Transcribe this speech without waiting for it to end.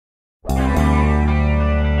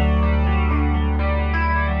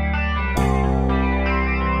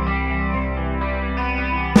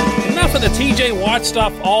with the TJ Watt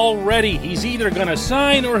stuff already. He's either going to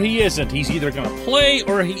sign or he isn't. He's either going to play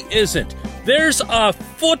or he isn't. There's a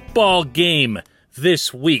football game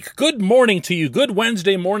this week. Good morning to you. Good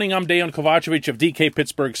Wednesday morning. I'm Dejan Kovacevic of DK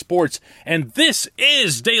Pittsburgh Sports, and this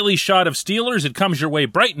is Daily Shot of Steelers. It comes your way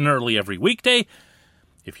bright and early every weekday.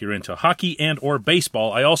 If you're into hockey and or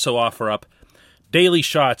baseball, I also offer up daily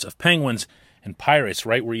shots of Penguins and Pirates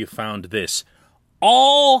right where you found this.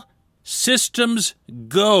 All systems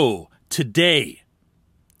go today.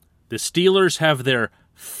 The Steelers have their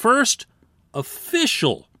first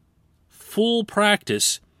official full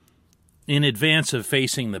practice in advance of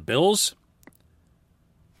facing the Bills.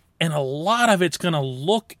 And a lot of it's going to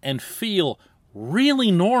look and feel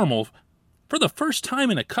really normal for the first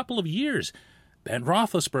time in a couple of years. Ben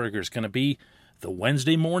Roethlisberger is going to be the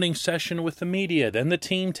Wednesday morning session with the media. Then the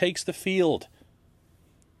team takes the field.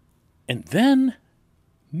 And then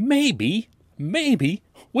maybe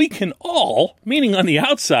we can all, meaning on the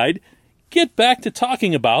outside, get back to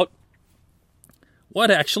talking about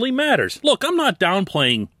what actually matters. Look, I'm not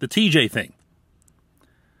downplaying the TJ thing,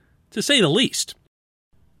 to say the least.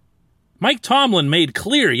 Mike Tomlin made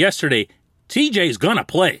clear yesterday, TJ's going to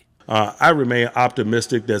play. I remain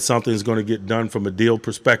optimistic that something's going to get done from a deal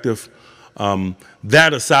perspective.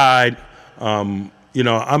 That aside, I'm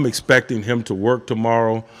expecting him to work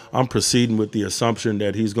tomorrow. I'm proceeding with the assumption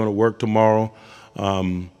that he's going to work tomorrow.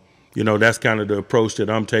 That's kind of the approach that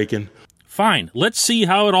I'm taking. Fine. Let's see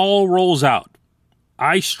how it all rolls out.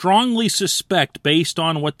 I strongly suspect, based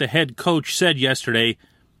on what the head coach said yesterday,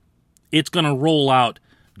 it's going to roll out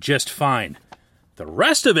just fine. The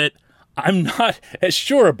rest of it, I'm not as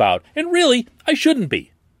sure about. And really, I shouldn't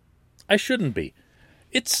be.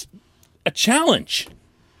 It's a challenge.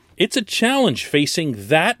 It's a challenge facing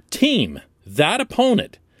that team, that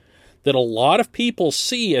opponent, that a lot of people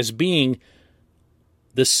see as being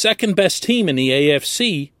the second best team in the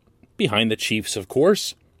AFC, behind the Chiefs, of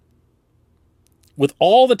course, with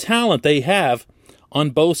all the talent they have on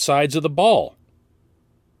both sides of the ball.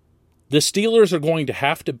 The Steelers are going to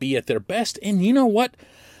have to be at their best, and you know what?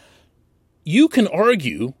 You can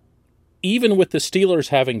argue, even with the Steelers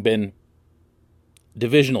having been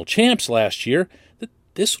divisional champs last year, that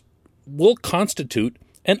this will constitute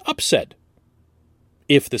an upset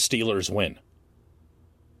if the Steelers win.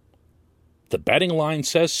 The betting line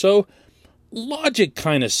says so. Logic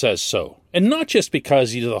kind of says so. And not just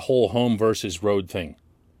because of the whole home versus road thing.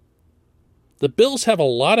 The Bills have a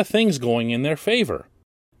lot of things going in their favor.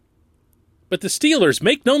 But the Steelers,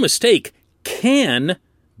 make no mistake, can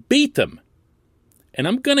beat them. And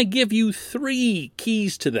I'm going to give you 3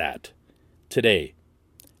 keys to that today.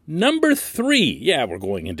 Number 3, we're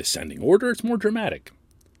going in descending order, it's more dramatic.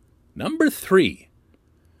 Number 3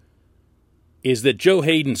 is that Joe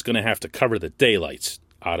Hayden's going to have to cover the daylights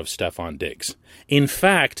out of Stephon Diggs. In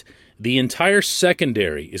fact, the entire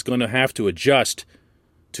secondary is going to have to adjust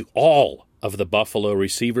to all of the Buffalo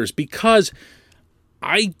receivers because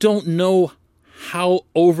I don't know how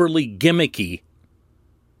overly gimmicky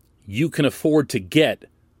you can afford to get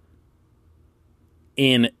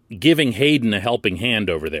in giving Hayden a helping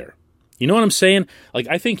hand over there. You know what I'm saying?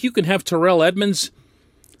 I think you can have Terrell Edmunds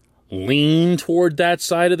lean toward that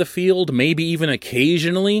side of the field, maybe even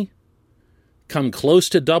occasionally come close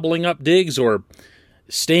to doubling up Diggs or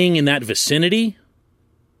staying in that vicinity.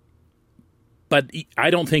 But I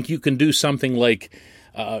don't think you can do something like,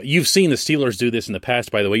 you've seen the Steelers do this in the past,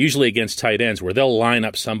 by the way, usually against tight ends, where they'll line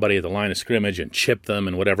up somebody at the line of scrimmage and chip them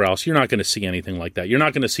and whatever else. You're not going to see anything like that. You're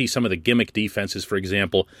not going to see some of the gimmick defenses, for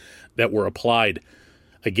example, that were applied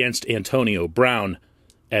against Antonio Brown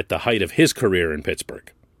at the height of his career in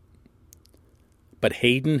Pittsburgh. But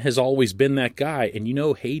Hayden has always been that guy, and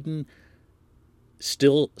Hayden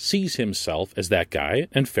still sees himself as that guy,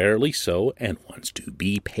 and fairly so, and wants to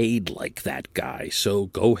be paid like that guy. So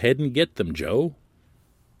go ahead and get them, Joe.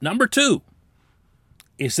 Number 2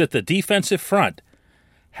 is that the defensive front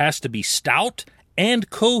has to be stout and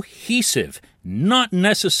cohesive, not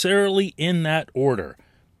necessarily in that order.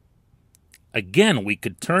 Again, we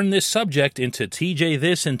could turn this subject into TJ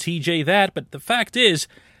this and TJ that, but the fact is,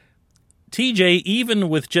 TJ, even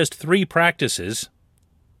with just 3 practices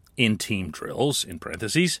in team drills, in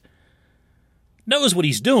parentheses, knows what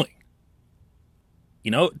he's doing.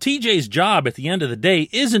 TJ's job at the end of the day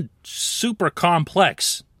isn't super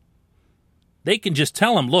complex. They can just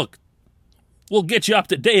tell him, look, we'll get you up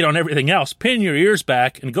to date on everything else. Pin your ears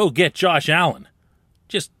back and go get Josh Allen.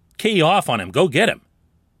 Just key off on him. Go get him.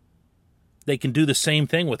 They can do the same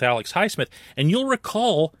thing with Alex Highsmith. And you'll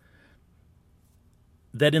recall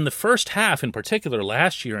that in the first half, in particular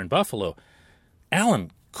last year in Buffalo,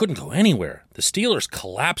 Allen couldn't go anywhere. The Steelers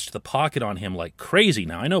collapsed the pocket on him like crazy.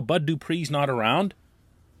 Now, I know Bud Dupree's not around,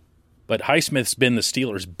 but Highsmith's been the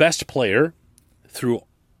Steelers' best player through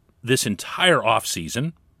this entire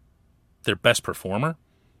offseason, their best performer.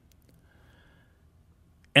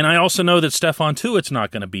 And I also know that Stephon Tuitt's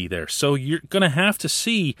not going to be there. So you're going to have to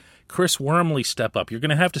see Chris Wormley step up. You're going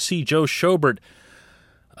to have to see Joe Schobert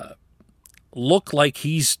look like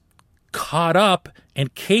he's caught up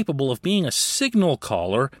and capable of being a signal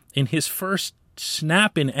caller in his first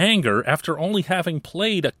snap in anger after only having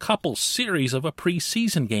played a couple series of a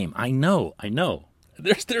preseason game. I know.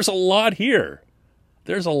 There's a lot here.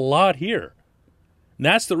 There's a lot here. And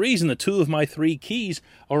that's the reason the two of my three keys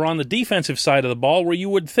are on the defensive side of the ball, where you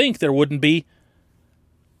would think there wouldn't be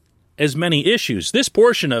as many issues. This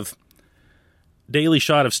portion of Daily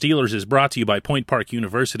Shot of Steelers is brought to you by Point Park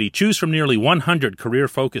University. Choose from nearly 100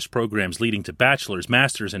 career-focused programs leading to bachelor's,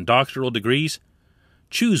 master's, and doctoral degrees.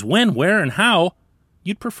 Choose when, where, and how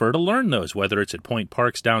you'd prefer to learn those, whether it's at Point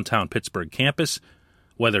Park's downtown Pittsburgh campus,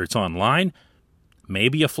 whether it's online,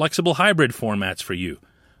 maybe a flexible hybrid format's for you.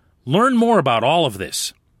 Learn more about all of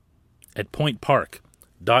this at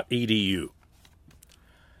pointpark.edu.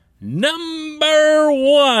 Number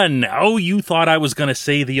one. Oh, you thought I was going to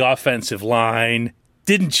say the offensive line,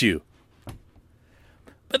 didn't you?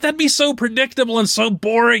 But that'd be so predictable and so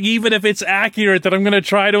boring, even if it's accurate, that I'm going to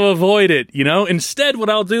try to avoid it, you know? Instead,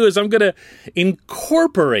 what I'll do is I'm going to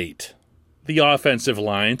incorporate the offensive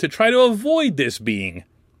line to try to avoid this being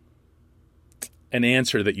an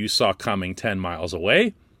answer that you saw coming 10 miles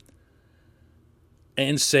away,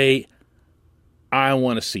 and say, I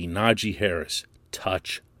want to see Najee Harris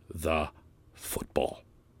touch the football.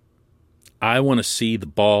 I want to see the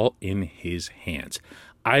ball in his hands.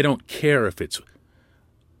 I don't care if it's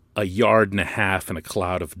a yard and a half and a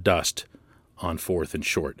cloud of dust on 4th and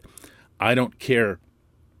short. I don't care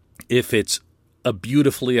if it's a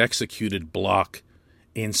beautifully executed block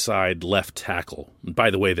inside left tackle. And by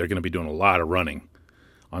the way, they're going to be doing a lot of running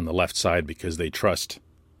on the left side because they trust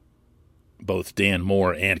both Dan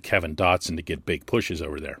Moore and Kevin Dotson to get big pushes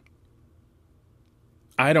over there.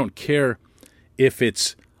 I don't care if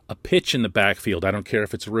it's a pitch in the backfield. I don't care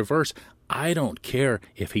if it's a reverse. I don't care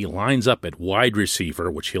if he lines up at wide receiver,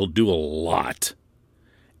 which he'll do a lot,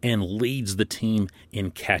 and leads the team in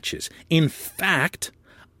catches. In fact,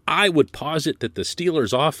 I would posit that the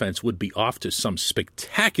Steelers' offense would be off to some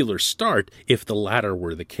spectacular start if the latter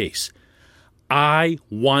were the case. I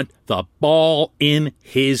want the ball in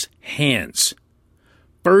his hands.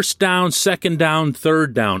 First down, second down,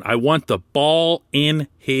 third down. I want the ball in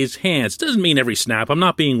his hands. Doesn't mean every snap. I'm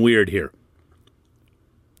not being weird here.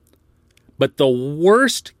 But the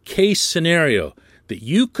worst case scenario that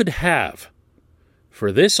you could have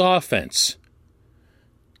for this offense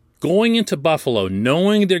going into Buffalo,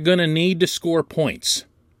 knowing they're going to need to score points,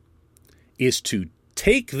 is to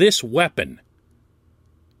take this weapon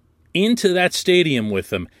into that stadium with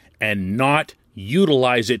them and not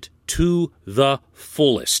utilize it to the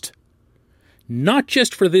fullest. Not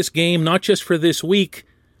just for this game, not just for this week.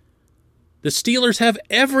 The Steelers have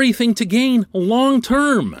everything to gain long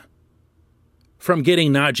term from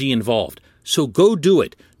getting Najee involved. So go do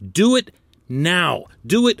it. Do it now.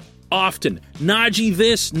 Do it often. Najee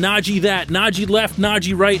this, Najee that. Najee left,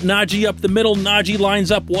 Najee right, Najee up the middle, Najee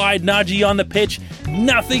lines up wide, Najee on the pitch.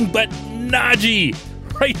 Nothing but Najee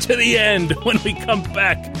right to the end when we come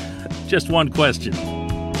back. Just one question.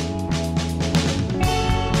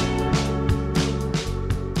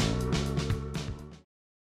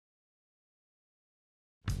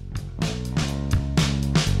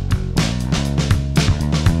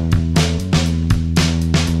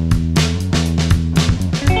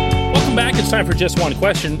 Time for Just One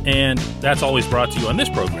Question, and that's always brought to you on this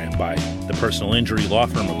program by the personal injury law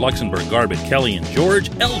firm of Luxembourg, Garbett, Kelly & George,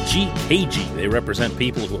 LGKG. They represent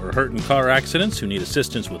people who are hurt in car accidents, who need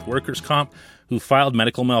assistance with workers' comp, who filed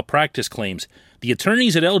medical malpractice claims. The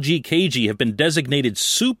attorneys at LGKG have been designated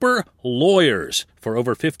super lawyers for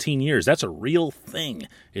over 15 years. That's a real thing.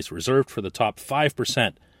 It's reserved for the top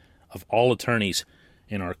 5% of all attorneys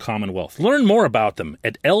in our Commonwealth. Learn more about them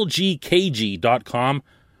at lgkg.com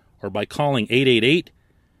or by calling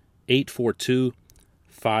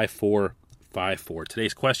 888-842-5454.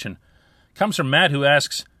 Today's question comes from Matt, who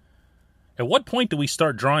asks, at what point do we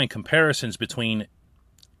start drawing comparisons between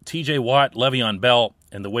T.J. Watt, Le'Veon Bell,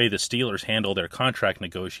 and the way the Steelers handle their contract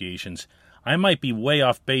negotiations? I might be way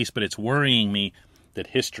off base, but it's worrying me that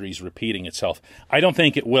history's repeating itself. I don't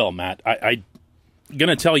think it will, Matt. I'm going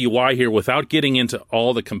to tell you why here without getting into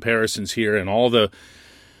all the comparisons here and all the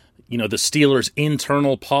the Steelers'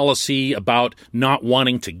 internal policy about not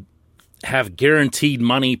wanting to have guaranteed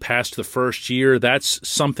money past the first year. That's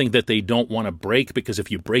something that they don't want to break, because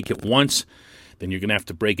if you break it once, then you're going to have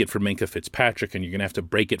to break it for Minkah Fitzpatrick, and you're going to have to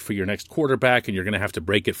break it for your next quarterback, and you're going to have to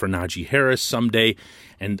break it for Najee Harris someday.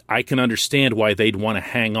 And I can understand why they'd want to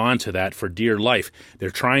hang on to that for dear life. They're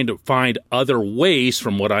trying to find other ways,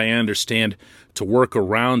 from what I understand, to work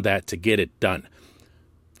around that to get it done.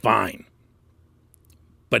 Fine.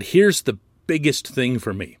 But here's the biggest thing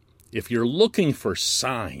for me. If you're looking for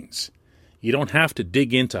signs, you don't have to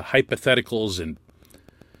dig into hypotheticals and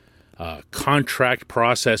contract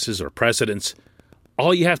processes or precedents.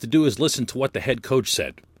 All you have to do is listen to what the head coach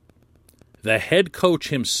said. The head coach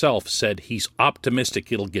himself said he's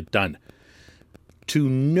optimistic it'll get done. To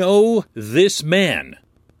know this man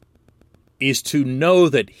is to know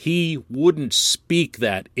that he wouldn't speak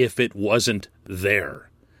that if it wasn't there.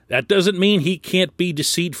 That doesn't mean he can't be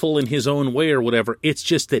deceitful in his own way or whatever. It's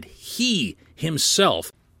just that he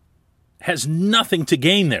himself has nothing to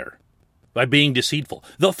gain there by being deceitful.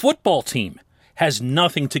 The football team has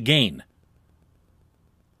nothing to gain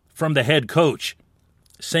from the head coach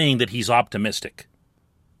saying that he's optimistic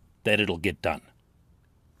that it'll get done,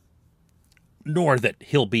 nor that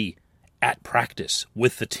he'll be at practice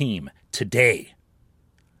with the team today.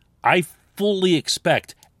 I fully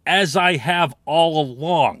expect, as I have all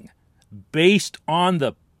along, based on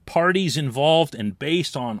the parties involved and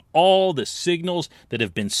based on all the signals that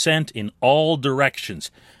have been sent in all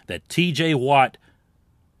directions, that TJ Watt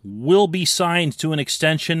will be signed to an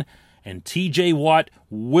extension, and TJ Watt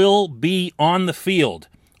will be on the field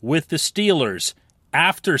with the Steelers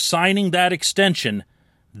after signing that extension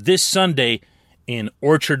this Sunday in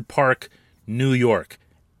Orchard Park, New York.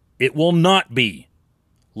 It will not be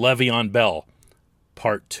Le'Veon Bell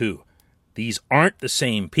Part 2. These aren't the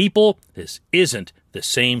same people. This isn't the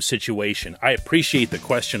same situation. I appreciate the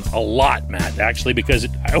question a lot, Matt, actually, because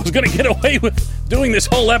I was going to get away with doing this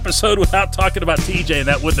whole episode without talking about TJ, and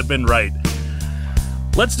that wouldn't have been right.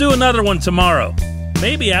 Let's do another one tomorrow.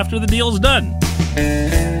 Maybe after the deal's done.